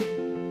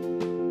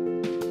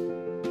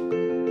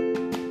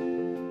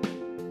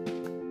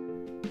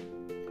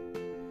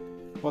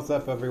What's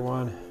up,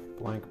 everyone?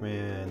 Blank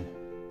Man,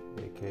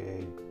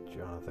 aka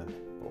Jonathan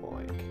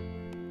Blank.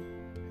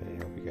 Hey,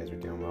 hope you guys are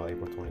doing well.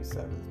 April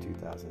 27th,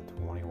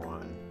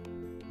 2021.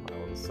 My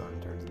oldest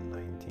son turns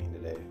 19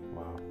 today.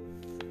 Wow.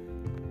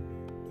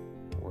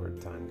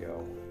 Where'd time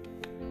go?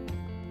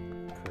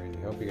 Crazy.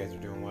 Hope you guys are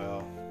doing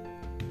well.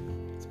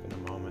 It's been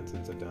a moment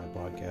since I've done a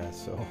podcast,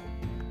 so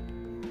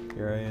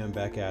here I am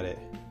back at it.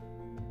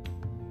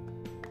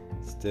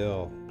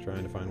 Still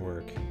trying to find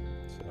work.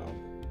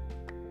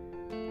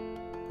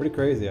 Pretty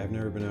crazy. I've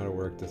never been out of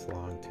work this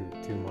long.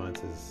 Two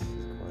months is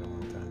quite a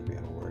long time to be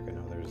out of work. I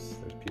know there's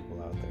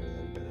people out there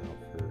that have been out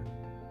for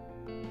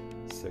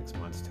 6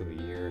 months to a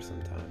year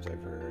sometimes,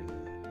 I've heard.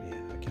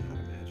 Man, I cannot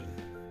imagine.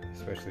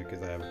 Especially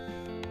because I have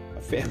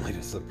a family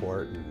to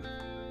support, and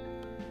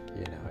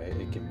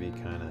it can be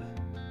kind of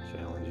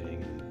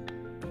challenging and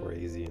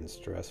crazy and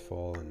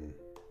stressful, and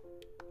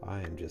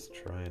I am just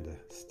trying to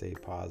stay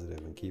positive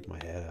and keep my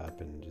head up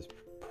and just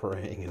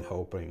praying and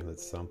hoping that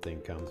something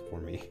comes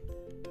for me.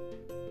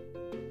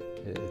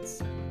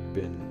 It's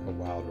been a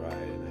wild ride,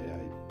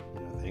 and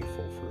I'm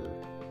thankful for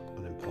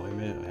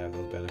unemployment. I have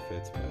those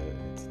benefits, but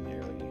it's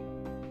nearly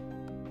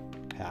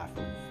half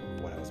of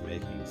what I was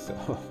making, so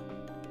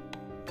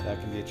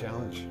that can be a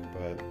challenge.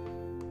 But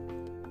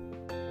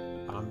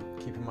I'm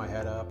keeping my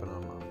head up, and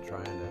I'm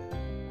trying to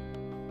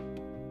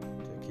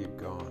keep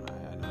going.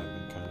 I know I've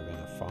been kind of in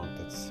a funk.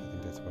 I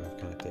think that's why I've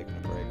kind of taken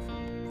a break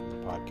from the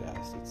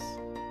podcast.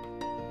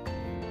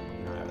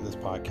 This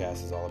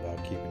podcast is all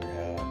about keeping your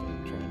head up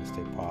and trying to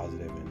stay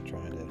positive and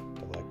trying to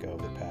let go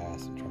of the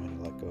past and trying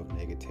to let go of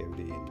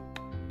negativity. And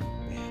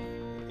man,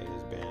 it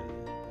has been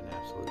an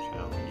absolute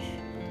challenge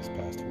this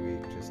past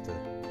week just to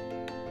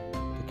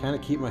kind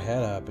of keep my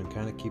head up and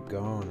kind of keep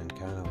going and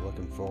kind of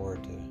looking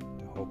forward to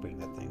hoping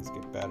that things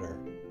get better.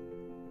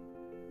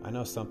 I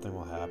know something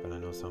will happen. I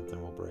know something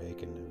will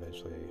break, and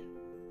eventually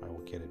I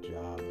will get a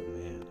job. But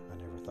man, I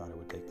never thought it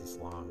would take this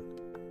long.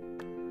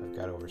 I've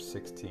got over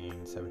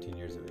 17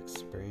 years of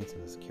experience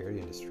in the security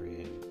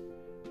industry, and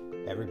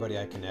everybody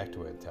I connect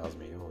with tells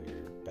me, oh,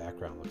 your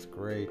background looks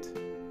great.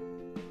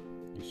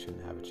 You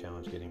shouldn't have a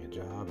challenge getting a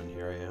job, and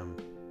here I am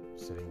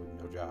sitting with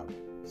no job.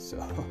 So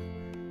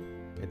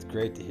it's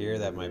great to hear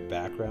that my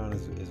background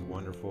is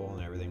wonderful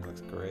and everything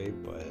looks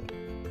great, but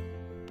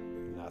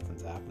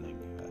nothing's happening.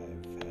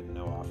 I've had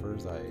no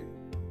offers. I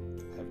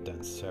have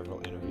done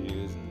several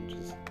interviews and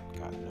just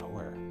got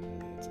nowhere.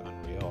 It's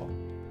unreal.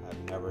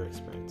 I've never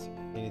experienced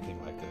anything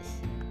like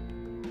this.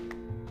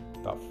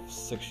 About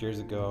 6 years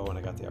ago, when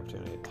I got the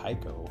opportunity at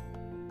Tyco,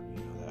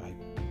 that I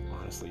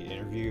honestly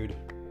interviewed,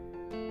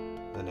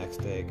 the next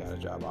day got a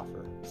job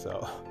offer.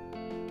 So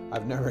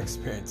I've never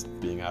experienced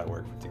being out of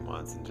work for 2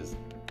 months and just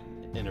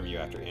interview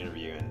after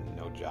interview and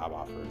no job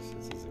offers.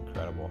 This is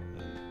incredible.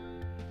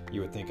 And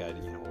you would think I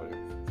would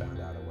have found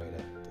out a way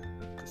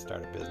to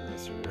start a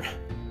business or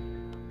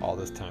all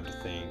this time to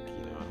think.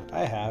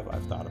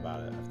 I've thought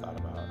about it. I've thought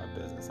about a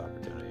business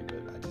opportunity,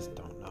 but I just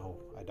don't know.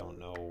 I don't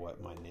know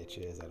what my niche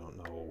is. I don't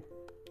know.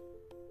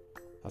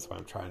 That's why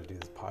I'm trying to do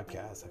this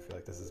podcast. I feel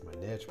like this is my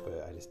niche,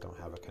 but I just don't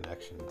have a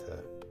connection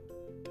to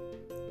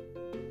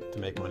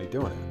make money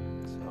doing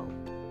it. So,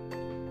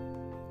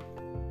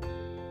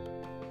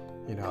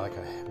 like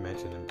I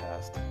mentioned in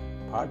past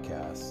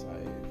podcasts,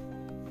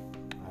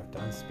 I've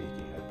done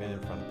speaking. I've been in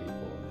front of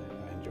people,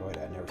 and I enjoyed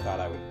it. I never thought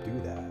I would do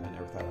that. I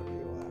never thought I'd be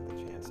able to have the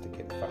chance to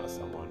get in front of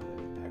someone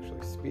and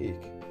actually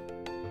speak.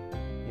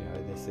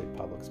 They say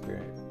public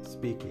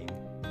speaking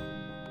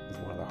is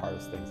one of the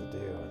hardest things to do,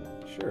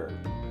 and sure,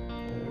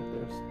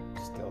 there's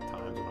still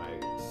times when I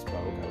spoke,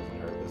 I was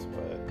nervous,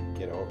 but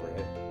get over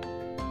it,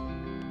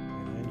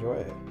 and I enjoy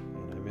it,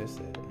 and I miss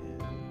it,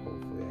 and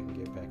hopefully I can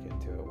get back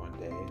into it one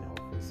day, and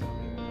hopefully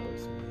somebody will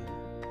notice me, and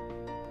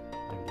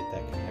I can get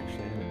that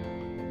connection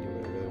and do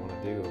what I really want to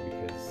do,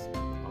 because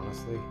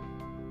honestly,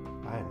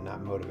 I am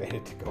not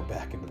motivated to go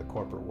back into the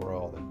corporate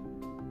world and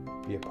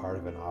be a part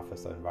of an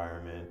office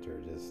environment or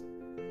just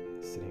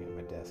sitting at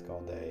my desk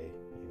all day.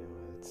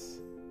 It's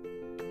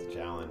a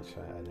challenge.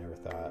 I never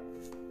thought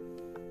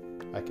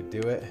I could do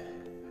it.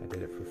 I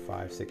did it for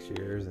 5-6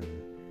 years, and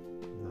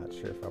I'm not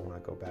sure if I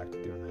want to go back to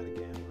doing that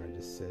again, where I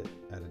just sit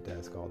at a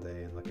desk all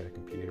day and look at a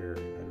computer.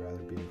 I'd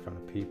rather be in front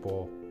of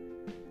people,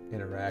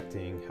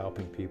 interacting,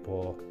 helping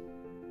people,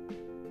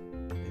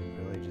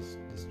 and really just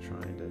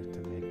trying to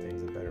make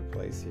things a better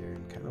place here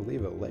and kind of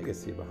leave a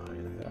legacy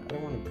behind. I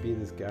don't want to be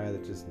this guy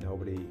that just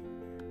nobody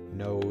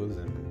knows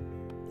and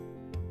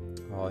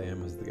all I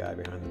am is the guy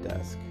behind the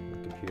desk, the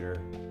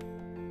computer.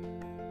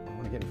 I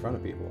want to get in front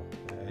of people.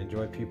 I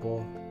enjoy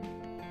people. I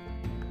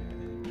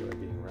enjoy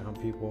being around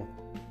people.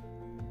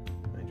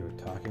 I enjoy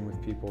talking with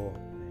people. I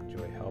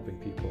enjoy helping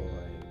people.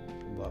 I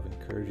love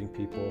encouraging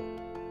people.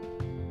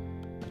 I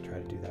try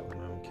to do that with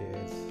my own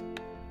kids.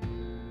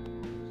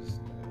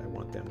 I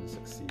want them to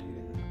succeed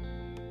in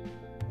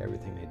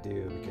everything they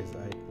do, because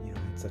I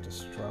had such a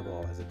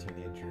struggle as a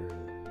teenager.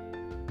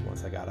 And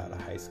once I got out of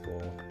high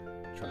school,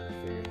 trying to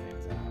figure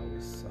things out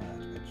was such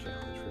a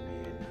challenge for me,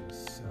 and I was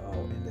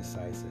so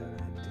indecisive,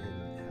 and I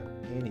didn't have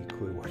any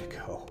clue where to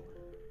go.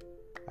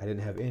 I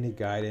didn't have any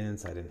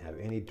guidance. I didn't have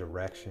any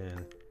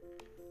direction.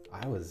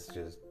 I was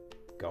just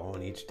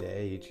going each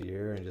day, each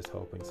year, and just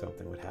hoping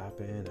something would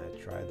happen. I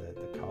tried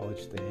the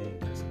college thing,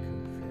 just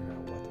couldn't figure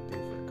out what to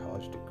do for a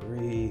college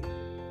degree.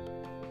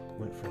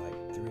 Went for like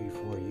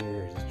 3-4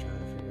 years just trying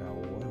to figure out,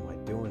 well, what am I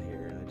doing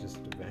here? And I just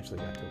eventually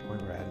got to a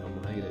point where I had no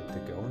money to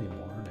go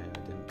anymore, and I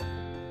didn't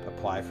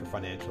apply for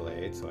financial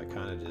aid, so I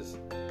kind of just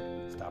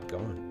stopped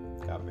going.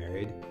 Got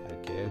married,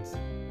 had kids,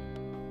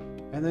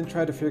 and then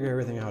tried to figure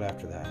everything out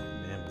after that.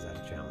 And man, was that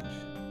a challenge.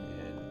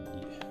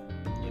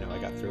 And, you know, I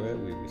got through it.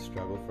 We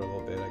struggled for a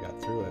little bit. I got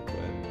through it, but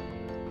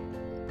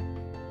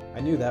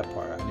I knew that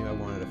part. I knew I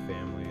wanted a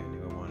family. I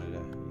knew I wanted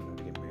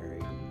to get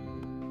married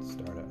and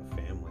start a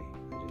family.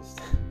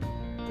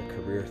 The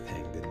career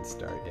thing didn't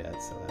start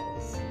yet, so that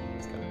was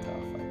kind of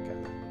tough.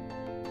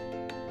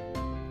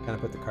 I kind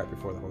of put the cart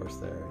before the horse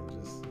there, and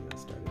just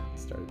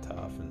started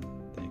tough. And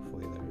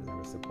thankfully, there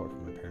was support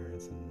from my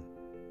parents and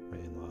my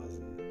in-laws,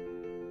 and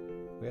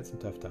we had some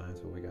tough times,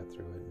 but we got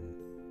through it. And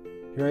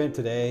here I am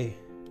today,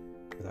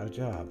 without a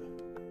job,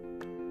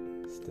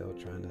 still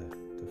trying to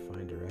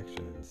find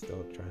direction, and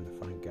still trying to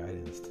find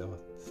guidance, still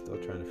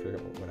trying to figure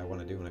out what I want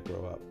to do when I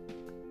grow up.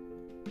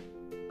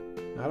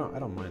 I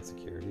don't mind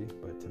security,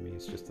 but to me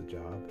it's just a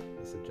job.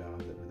 It's a job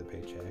that with a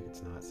paycheck.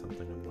 It's not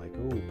something I'm like,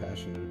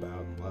 passionate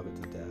about and love it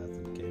to death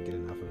and can't get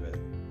enough of it.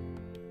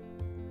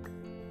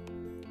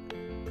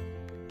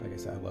 Like I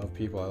said, I love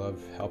people. I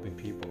love helping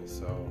people.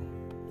 So,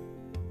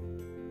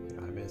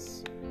 I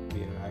miss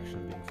the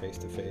interaction, being face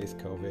to face.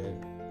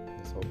 COVID,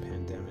 this whole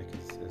pandemic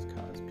has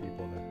caused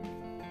people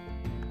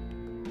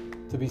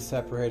to be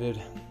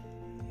separated.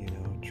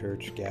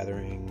 Church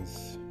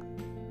gatherings,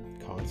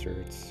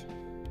 concerts,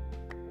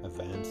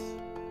 events.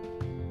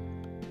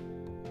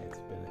 It's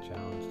been a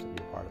challenge to be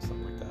a part of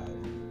something like that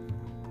and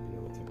be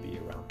able to be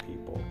around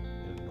people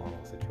in a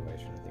normal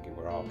situation. I think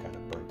we're all kind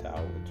of burnt out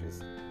with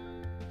just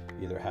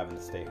either having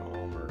to stay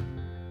home or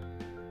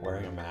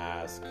wearing a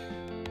mask,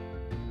 going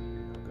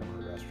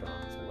to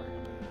restaurants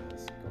wearing a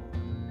mask,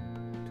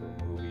 going to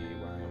a movie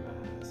wearing a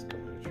mask,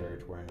 going to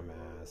church wearing a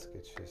mask.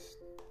 It's just,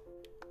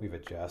 we've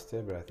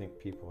adjusted, but I think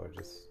people are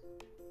just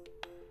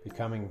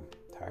becoming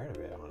tired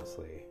of it,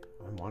 honestly.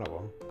 I'm one of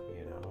them,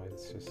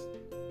 it's just,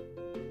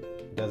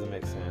 it doesn't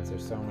make sense.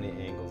 There's so many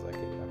angles I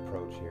could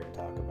approach here and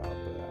talk about,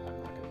 but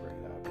I'm not going to bring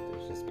it up.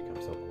 It's just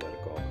become so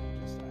political. I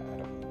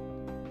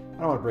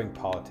don't want to bring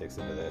politics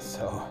into this,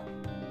 so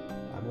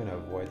I'm going to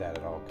avoid that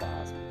at all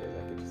costs, because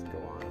I could just go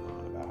on and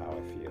on about how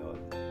I feel.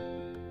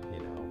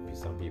 And,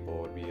 some people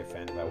would be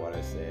offended by what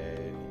I say.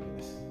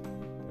 There's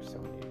so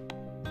many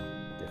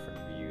different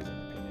views and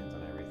opinions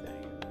on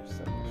everything, and there's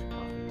so much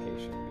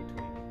confrontation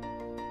between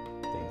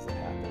things that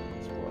happen in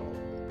this world.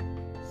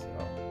 So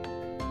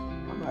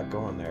I'm not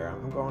going there.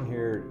 I'm going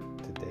here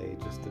today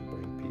just to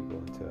bring people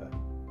into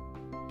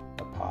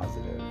a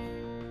positive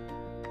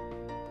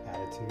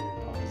attitude,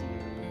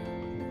 positive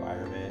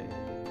environment.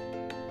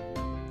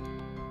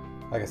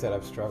 Like I said,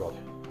 I've struggled.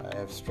 I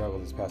have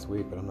struggled this past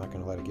week, but I'm not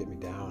going to let it get me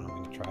down.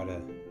 I'm going to try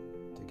to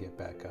get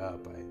back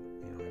up. I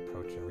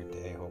approach every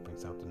day hoping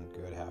something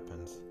good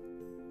happens.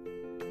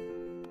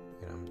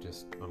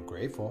 I'm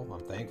grateful. I'm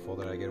thankful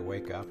that I get to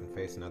wake up and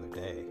face another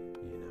day.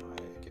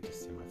 I get to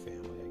see my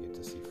family. I get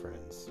to see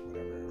friends.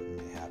 Whatever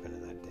may happen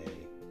in that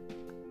day,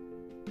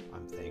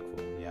 I'm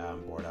thankful. Yeah,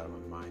 I'm bored out of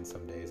my mind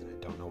some days, and I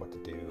don't know what to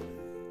do.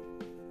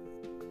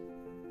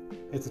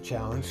 It's a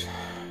challenge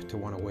to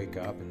want to wake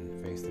up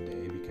and face the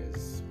day,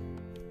 because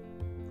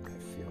I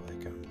feel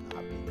like I'm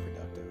not being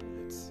productive,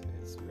 and it's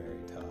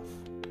very tough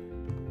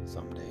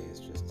some days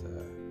just to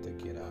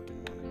get up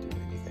and want to do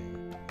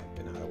anything. I've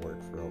been out of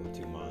work for over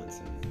 2 months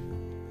and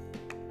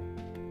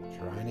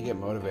trying to get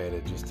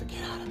motivated just to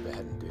get out of bed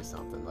and do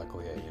something.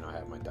 Luckily, I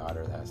have my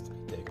daughter that has to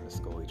be taken to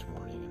school each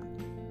morning,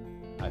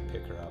 and I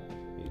pick her up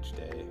each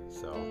day,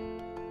 so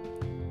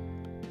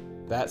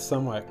that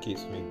somewhat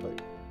keeps me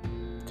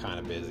kind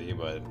of busy.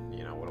 But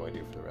what do I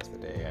do for the rest of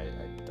the day?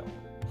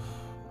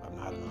 I'm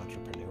not an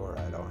entrepreneur.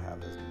 I don't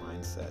have this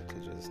mindset to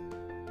just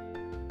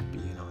be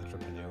an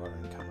entrepreneur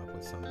and come up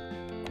with some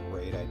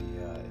great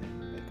idea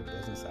and make a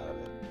business out of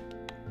it.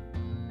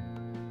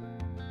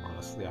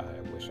 Honestly,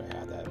 I wish I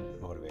had that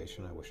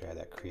motivation. I wish I had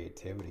that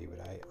creativity, but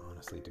I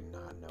honestly do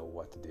not know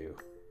what to do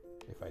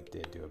if I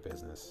did do a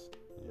business.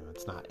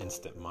 It's not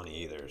instant money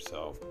either,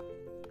 so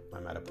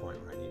I'm at a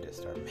point where I need to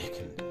start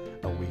making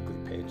a weekly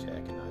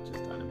paycheck and not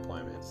just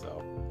unemployment.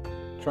 So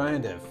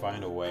trying to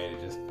find a way to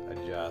just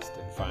adjust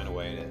and find a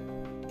way to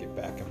get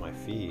back on my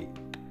feet.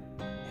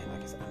 And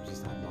like I said, I'm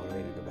just not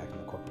motivated to go back in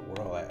the corporate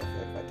world. I feel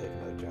like if I take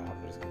another job,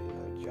 I'm just going to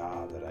get another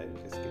job that I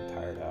just get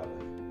tired of.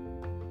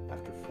 And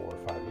after 4 or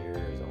 5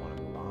 years, I want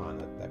to move on.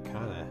 That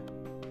kind of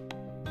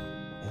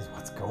is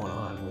what's going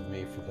on with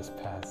me for this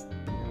past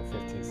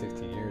 15,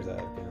 16 years.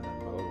 I've been in that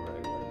mode where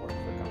I work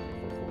for a company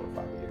for 4 or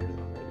 5 years, and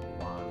I'm ready to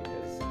move on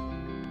because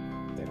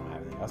they don't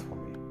have anything else for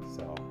me.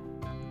 So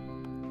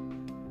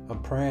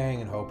I'm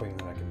praying and hoping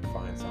that I can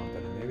find something,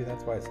 and maybe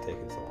that's why it's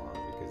taken so long,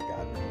 because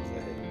God knows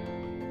that,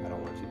 hey, I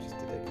don't want you just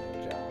to take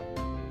another job.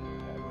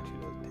 I want you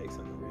to take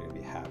something where you're going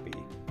to be happy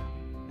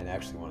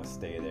actually want to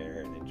stay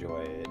there and enjoy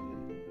it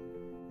and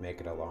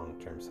make it a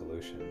long-term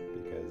solution,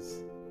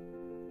 because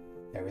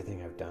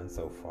everything I've done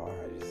so far,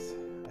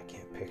 I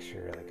can't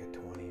picture like a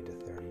 20 to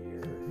 30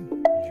 year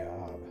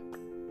job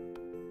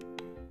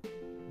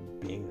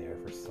being there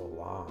for so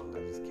long. I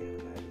just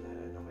can't imagine that.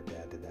 I know my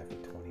dad did that for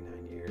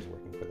 29 years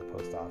working for the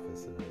post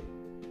office, and I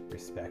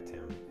respect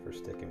him for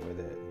sticking with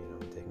it,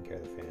 taking care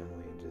of the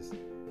family and just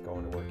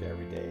going to work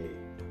every day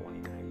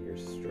 29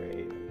 years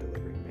straight of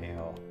delivering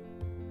mail.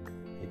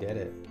 He did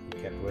it.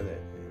 He kept with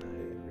it, and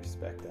I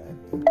respect that.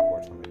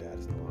 Unfortunately, my dad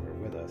is no longer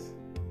with us.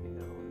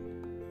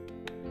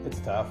 It's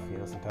tough.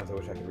 Sometimes I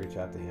wish I could reach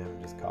out to him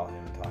and just call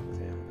him and talk with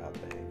him about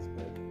things,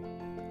 but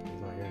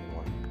he's not here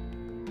anymore.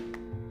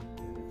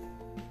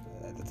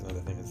 And that's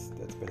another thing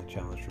that's been a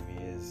challenge for me.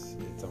 Is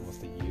it's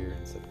almost a year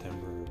in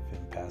September of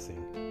him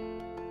passing,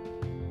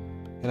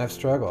 and I've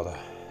struggled.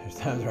 There's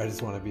times where I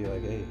just want to be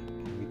like, hey,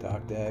 can we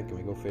talk, Dad? Can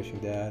we go fishing,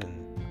 Dad?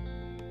 And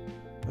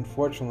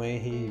unfortunately,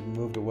 he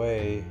moved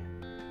away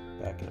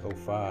back in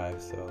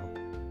 2005, so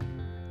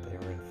they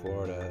were in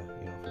Florida,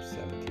 for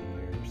 17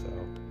 years or so.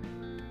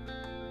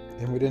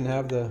 And we didn't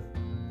have the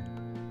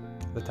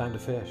time to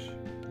fish,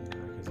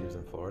 because he was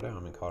in Florida,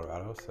 I'm in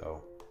Colorado,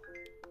 so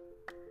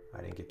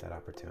I didn't get that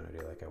opportunity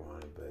like I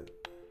wanted. But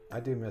I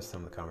do miss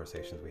some of the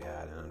conversations we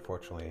had, and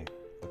unfortunately,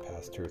 the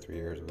past 2 or 3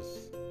 years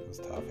was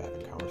tough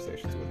having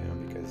conversations with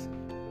him, because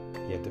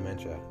he had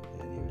dementia,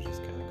 and he was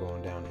just kind of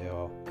going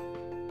downhill.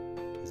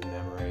 His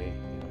memory,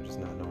 just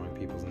not knowing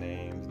people's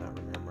names, not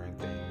remembering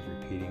things,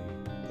 repeating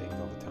things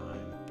all the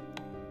time.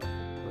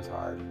 It was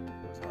hard.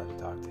 It was hard to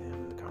talk to him,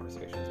 and the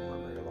conversations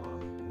weren't very long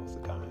most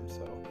of the time,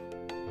 so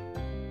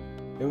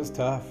it was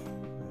tough.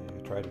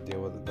 I tried to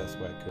deal with it the best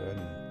way I could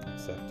and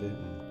accept it,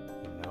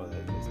 and know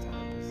that his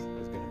time was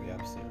going to be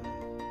up soon.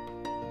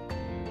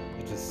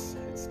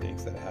 It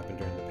stinks that it happened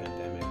during the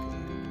pandemic, because I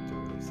didn't get to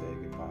really say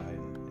goodbye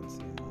and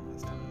see him one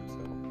last time. So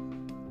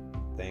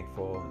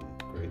thankful and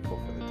grateful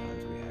for the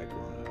times we had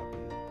growing up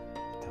and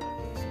the time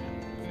we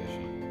spent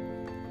fishing.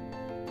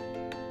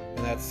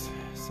 And that's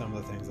some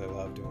of the things I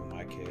love doing with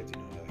my kids.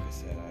 Like I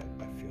said,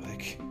 I feel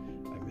like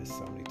I missed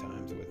so many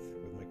times with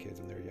my kids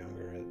when they were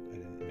younger. I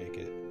didn't make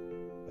it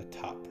a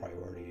top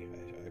priority.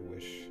 I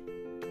wish.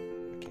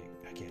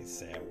 I can't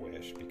say I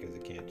wish, because I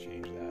can't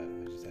change that.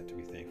 I just have to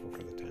be thankful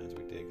for the times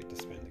we did get to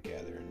spend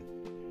together.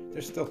 And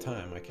there's still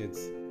time. My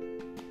kids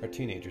are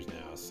teenagers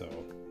now, so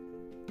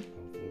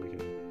hopefully we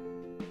can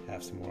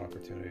have some more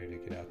opportunity to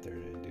get out there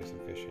and do some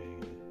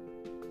fishing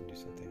and do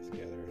some things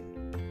together.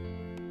 And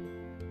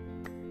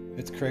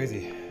it's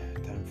crazy.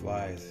 Time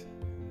flies.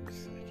 I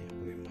can't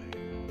believe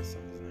my oldest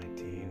son is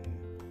 19.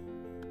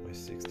 And my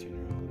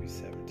 16-year-old will be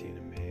 17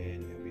 in May,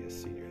 and he'll be a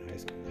senior in high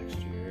school next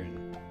year.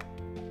 And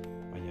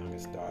my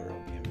youngest daughter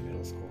will be in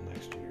middle school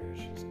next year.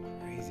 It's just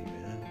crazy,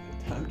 man.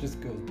 The time just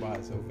goes by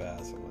so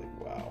fast. I'm like,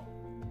 wow,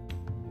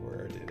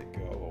 where did it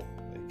go?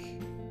 Like,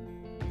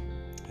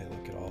 I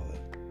look at all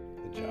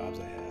the jobs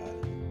I had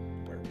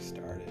and where we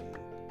started.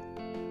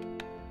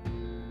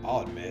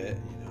 I'll admit,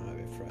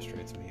 it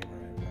frustrates me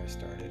where I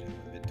started in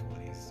my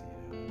mid-20s.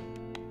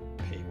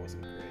 Pay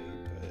wasn't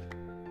great, but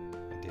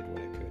I did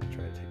what I could to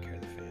try to take care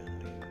of the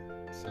family.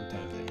 And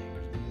sometimes it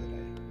angers me that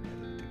I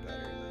didn't do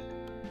better.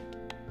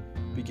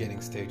 That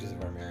beginning stages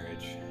of our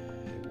marriage,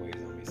 it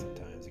weighs on me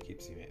sometimes. It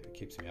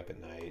keeps me up at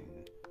night,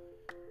 and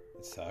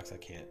it sucks. I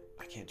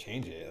can't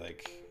change it.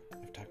 Like,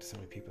 I've talked to so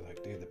many people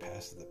like, dude, the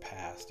past is the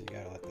past. You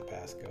gotta let the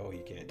past go.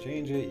 You can't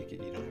change it. You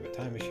don't have a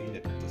time machine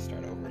to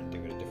start over and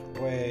do it a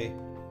different way.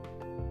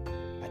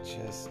 I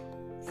just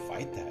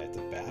fight that. It's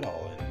a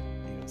battle,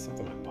 and it's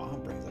something my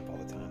mom brings up all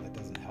the time that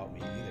doesn't help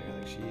me either.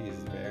 Like, she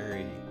is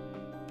very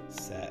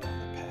set on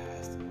the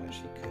past and what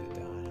she could have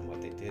done and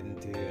what they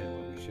didn't do and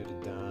what we should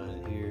have done,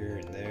 and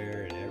here and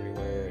there and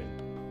everywhere.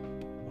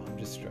 And mom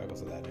just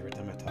struggles with that. And every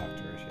time I talk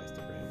to her, she has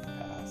to bring up the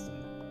past,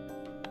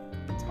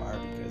 and it's hard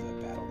because I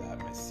battle that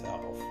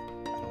myself.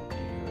 I don't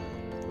need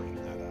her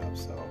bringing that up,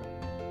 so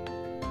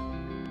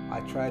I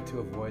try to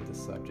avoid the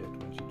subject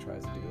when she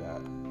tries to do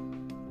that.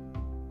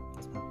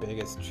 That's my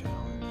biggest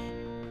challenge.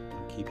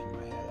 I'm keeping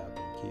my head up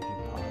and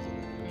keeping positive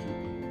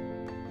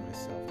and keeping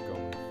myself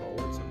going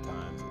forward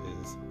sometimes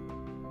is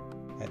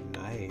at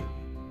night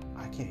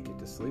I can't get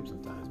to sleep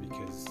sometimes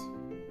because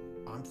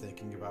I'm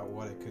thinking about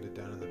what I could have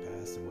done in the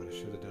past and what I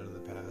should have done in the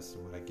past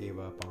and what I gave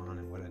up on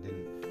and what I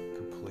didn't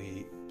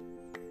complete,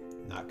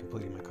 not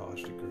completing my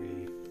college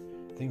degree.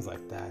 Things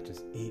like that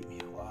just eat me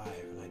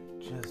alive, and I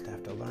just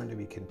have to learn to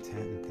be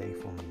content and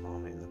thankful in the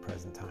moment, in the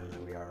present time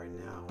that we are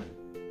right now,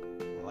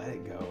 and let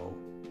it go.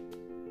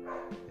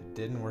 It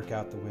didn't work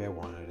out the way I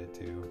wanted it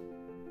to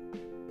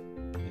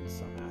in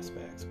some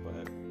aspects,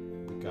 but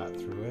we got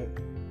through it.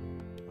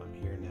 I'm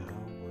here now.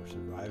 We're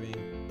surviving.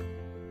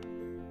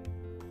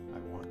 I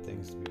want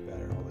things to be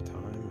better all the time.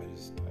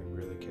 I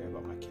really care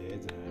about my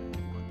kids, and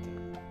I want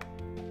them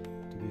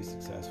to be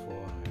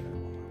successful. I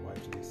want my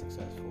wife to be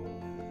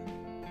successful.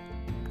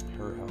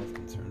 Her health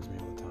concerns me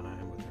all the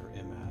time with her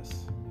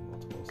MS,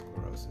 multiple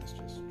sclerosis,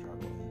 just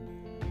struggling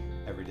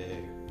every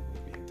day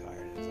with being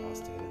tired and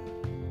exhausted.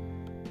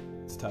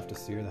 And it's tough to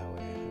see her that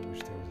way. I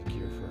wish there was a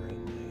cure for it,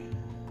 and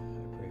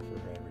I pray for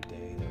her every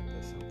day that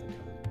there's something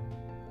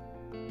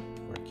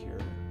coming for a cure,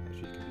 that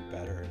she can be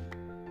better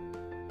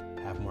and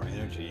have more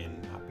energy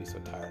and not be so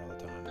tired all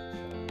the time.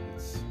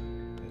 So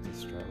it's a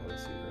struggle to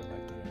see her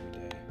like that every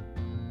day.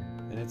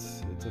 And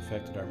it's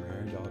affected our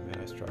marriage. I'll admit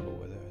I struggle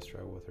with it. I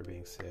struggle with her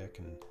being sick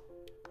and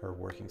her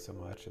working so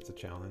much. It's a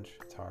challenge.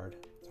 It's hard.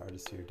 It's hard to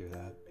see her do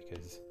that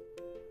because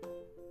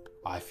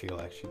I feel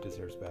like she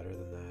deserves better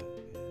than that.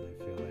 And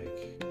I feel like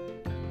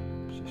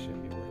she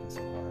shouldn't be working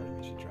so hard. I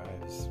mean, she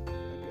drives a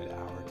good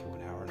hour to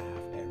an hour and a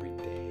half every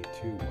day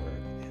to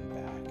work and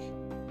back.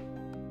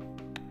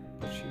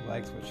 But she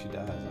likes what she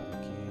does. I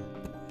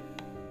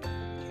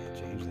can't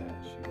change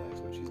that. She likes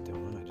what she's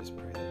doing. I just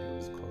pray that it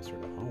was closer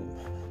to home.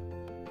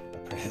 I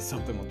pray that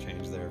something will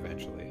change there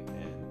eventually.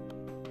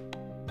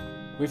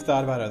 And we've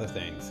thought about other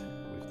things.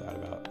 We've thought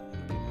about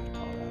being out of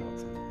Colorado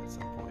at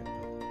some point,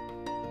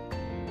 but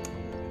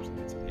eventually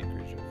get some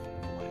acreage of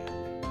land,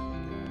 get out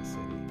of the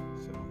city.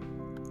 So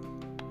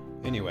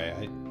anyway,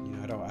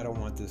 I don't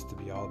want this to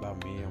be all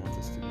about me. I want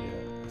this to be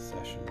a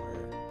session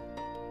where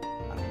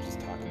I don't just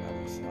talk about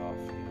myself.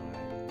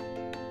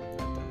 I've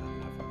done that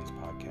enough on these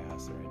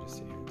podcasts, or I just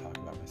sit here and talk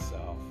about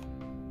myself,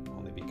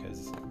 only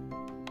because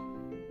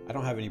I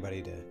don't have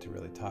anybody to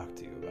really talk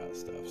to about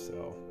stuff.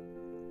 So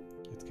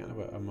it's kind of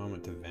a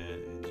moment to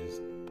vent and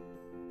just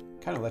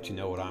kind of let you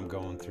know what I'm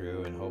going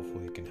through, and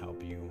hopefully it can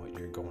help you in what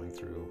you're going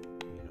through.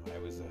 I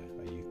was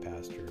a youth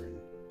pastor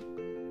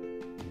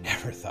and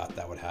never thought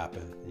that would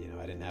happen.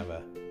 I didn't have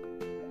a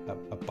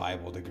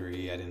Bible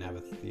degree. I didn't have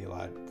a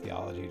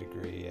theology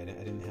degree. I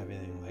didn't have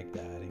anything like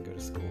that. I didn't go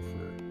to school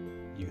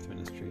for youth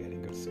ministry. I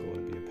didn't go to school to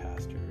be a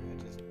pastor.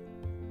 I just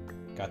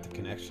got the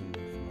connection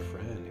from a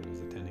friend who was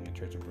attending a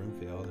church in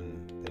Broomfield,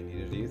 and they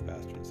needed a youth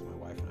pastor. And so my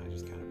wife and I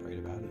just kind of prayed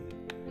about it.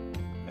 And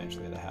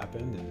eventually that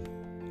happened,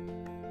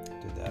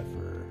 and did that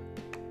for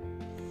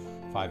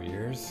 5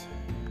 years,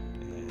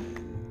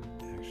 and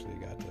actually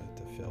got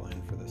to fill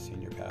in for the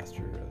senior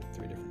pastor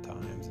 3 different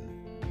times and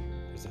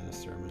present a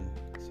sermon.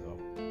 So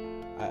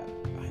I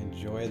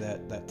enjoy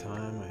that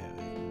time. I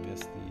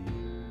miss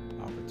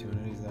the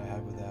opportunities that I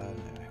have with that,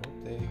 and I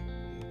hope they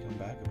come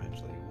back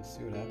eventually. We'll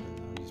see what happens.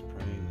 I'm just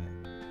praying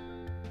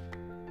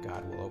that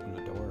God will open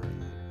the door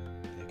and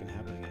that it can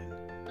happen again.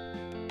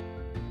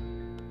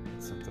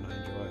 It's something I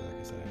enjoy. Like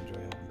I said, I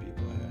enjoy helping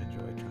people. I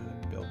enjoy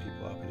trying to build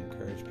people up and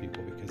encourage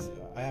people, because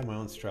I have my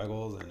own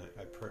struggles, and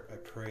I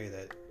pray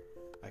that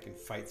I can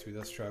fight through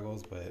those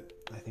struggles. But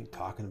I think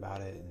talking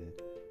about it and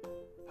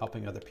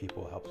helping other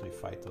people helps me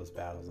fight those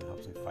battles and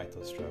helps me fight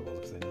those struggles,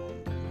 because I know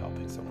I'm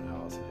helping someone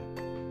else, and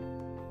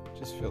it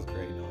just feels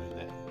great knowing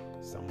that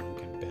someone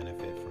can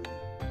benefit from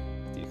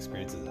the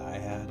experiences I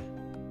had,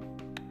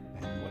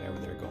 and whatever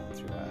they're going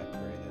through. I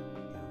pray that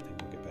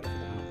things will get better for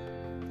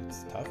them.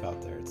 It's tough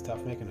out there. It's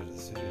tough making a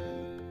decision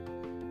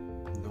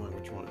and knowing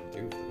what you want to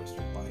do for the rest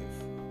of your life.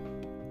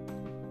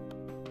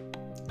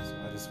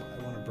 So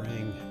I want to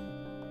bring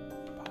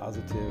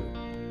positive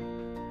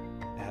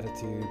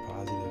attitude,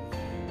 positive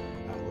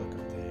outlook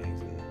on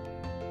things, and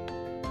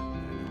I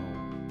know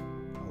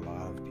a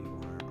lot of people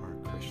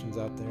aren't Christians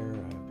out there.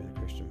 I've been a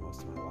Christian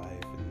most of my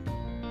life,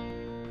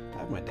 and I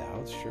have my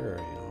doubts, sure,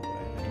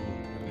 but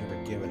I've never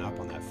given up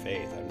on that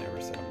faith. I've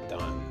never said I'm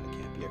done. I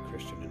can't be a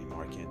Christian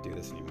anymore. I can't do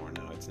this anymore.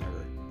 No, it's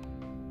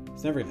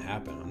never going to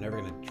happen. I'm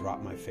never going to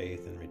drop my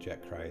faith and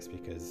reject Christ,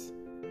 because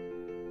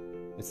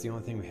it's the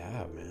only thing we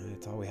have, man.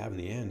 It's all we have in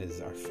the end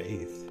is our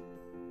faith.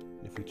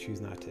 And if we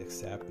choose not to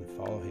accept and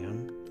follow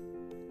Him,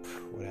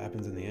 what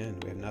happens in the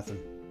end? We have nothing.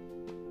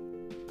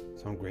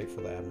 So I'm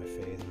grateful that I have my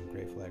faith, and I'm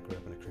grateful that I grew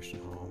up in a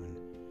Christian home, and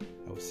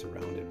I was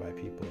surrounded by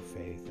people of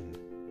faith, and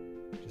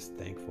just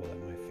thankful that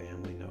my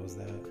family knows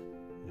that.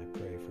 And I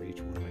pray for each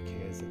one of my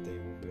kids that they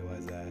will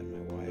realize that, and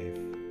my wife,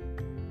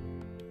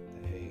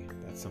 that hey,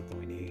 that's something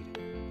we need.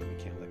 We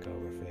can't let go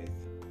of our faith.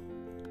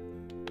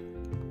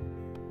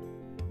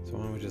 So I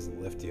want to just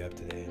lift you up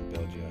today and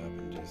build you up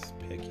and just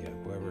pick you up.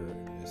 Whoever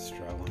is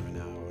struggling right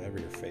now, whatever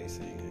you're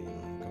facing,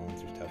 I'm going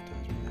through tough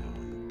times right now,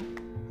 and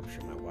I'm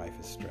sure my wife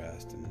is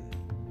stressed and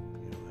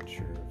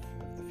unsure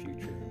of the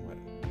future and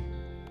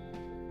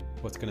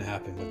what's going to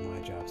happen with my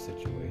job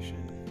situation.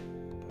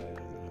 But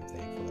I'm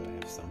thankful that I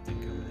have something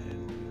coming in.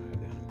 I have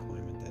the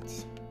unemployment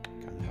that's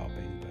kind of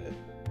helping, but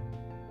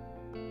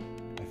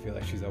I feel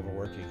like she's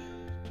overworking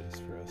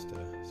just for us to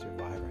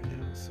survive right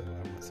now. So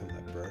I want some of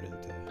that burden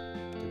to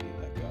be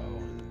let go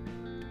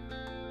and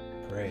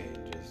pray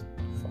and just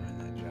find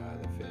that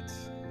job that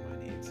fits my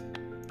needs and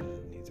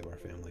the needs of our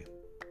family.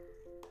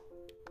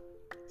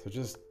 So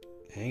just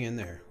hang in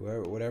there.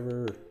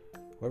 Whoever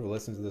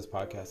listens to this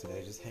podcast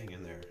today, just hang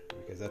in there,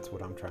 because that's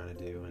what I'm trying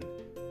to do. And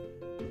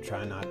I'm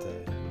trying not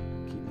to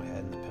keep my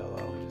head in the pillow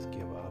and just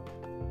give up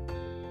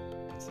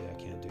and say I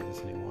can't do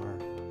this anymore.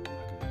 I'm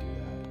not going to do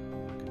that.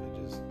 I'm not going to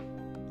just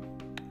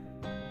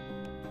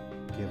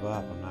give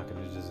up. I'm not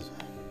going to just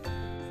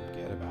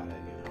forget about it.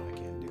 I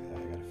can't do that. I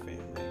got a family.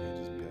 I can't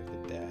just be like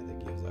the dad that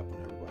gives up on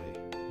everybody.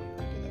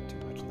 I did that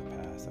too much in the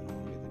past. I don't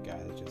want to be the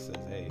guy that just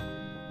says, hey,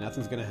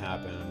 nothing's going to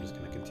happen. I'm just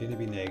going to continue to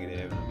be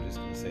negative, and I'm just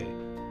going to say,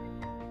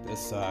 this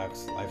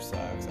sucks, life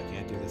sucks, I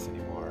can't do this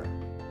anymore.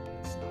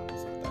 It's not that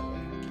way.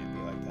 I can't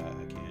be like that.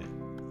 I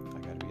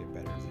got to be a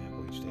better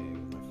example each day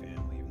with my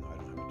family, even though I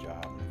don't have a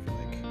job, and I feel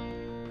like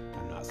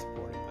I'm not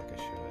supporting like I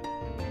should.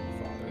 I'm the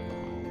father of the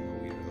home,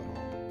 the leader of the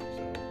home.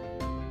 So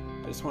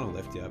I just want to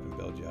lift you up and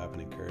build you up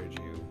and encourage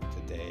you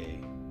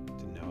today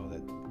to know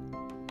that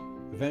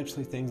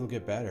eventually things will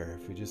get better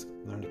if we just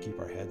learn to keep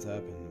our heads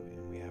up and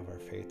we have our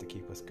faith to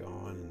keep us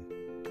going,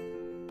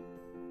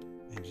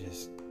 and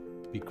just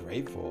be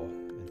grateful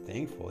and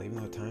thankful.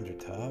 Even though times are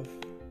tough,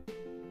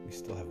 we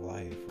still have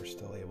life. We're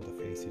still able to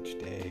face each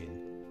day,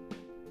 and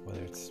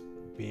whether it's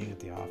being at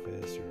the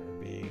office or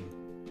being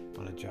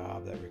on a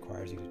job that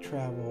requires you to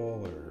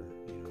travel, or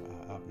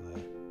out in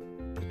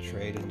the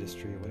trade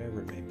industry,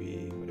 whatever it may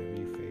be, whatever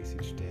you face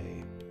each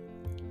day,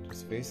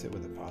 just face it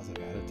with a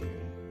positive attitude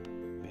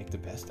and make the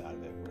best out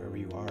of it. Wherever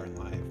you are in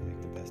life,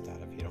 make the best out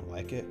of it. If you don't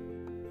like it,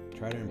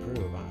 try to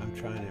improve. I'm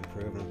trying to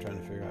improve, and I'm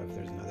trying to figure out if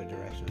there's another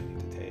direction I need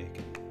to take.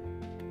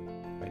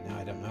 And right now,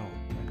 I don't know.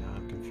 Right now,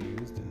 I'm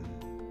confused, and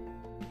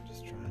I'm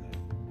just trying to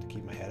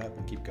keep my head up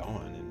and keep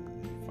going and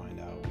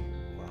find out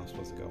where I'm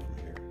supposed to go from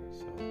here.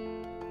 So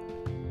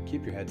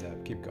keep your heads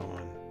up, keep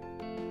going.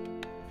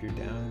 If you're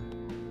down,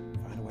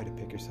 find a way to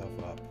pick yourself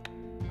up.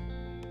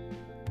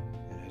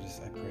 And I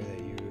pray that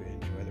you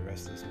enjoy the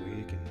rest of this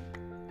week and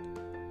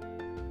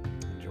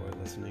enjoy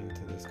listening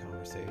to this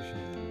conversation,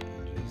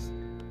 and just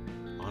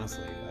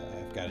honestly,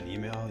 I've got an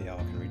email. Y'all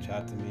can reach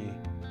out to me,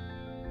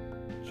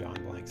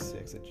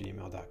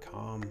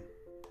 johnblank6@gmail.com,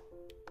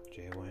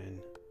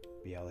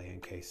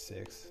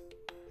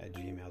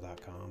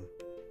 JONBLANK6@gmail.com.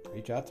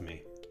 Reach out to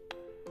me.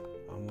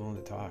 I'm willing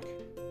to talk.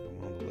 I'm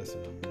willing to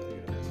listen. I'm really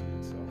good at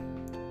listening. So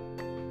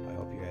I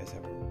hope you guys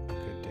have a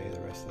good day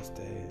the rest of this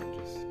day, and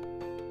just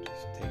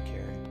take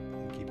care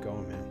and keep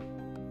going, man.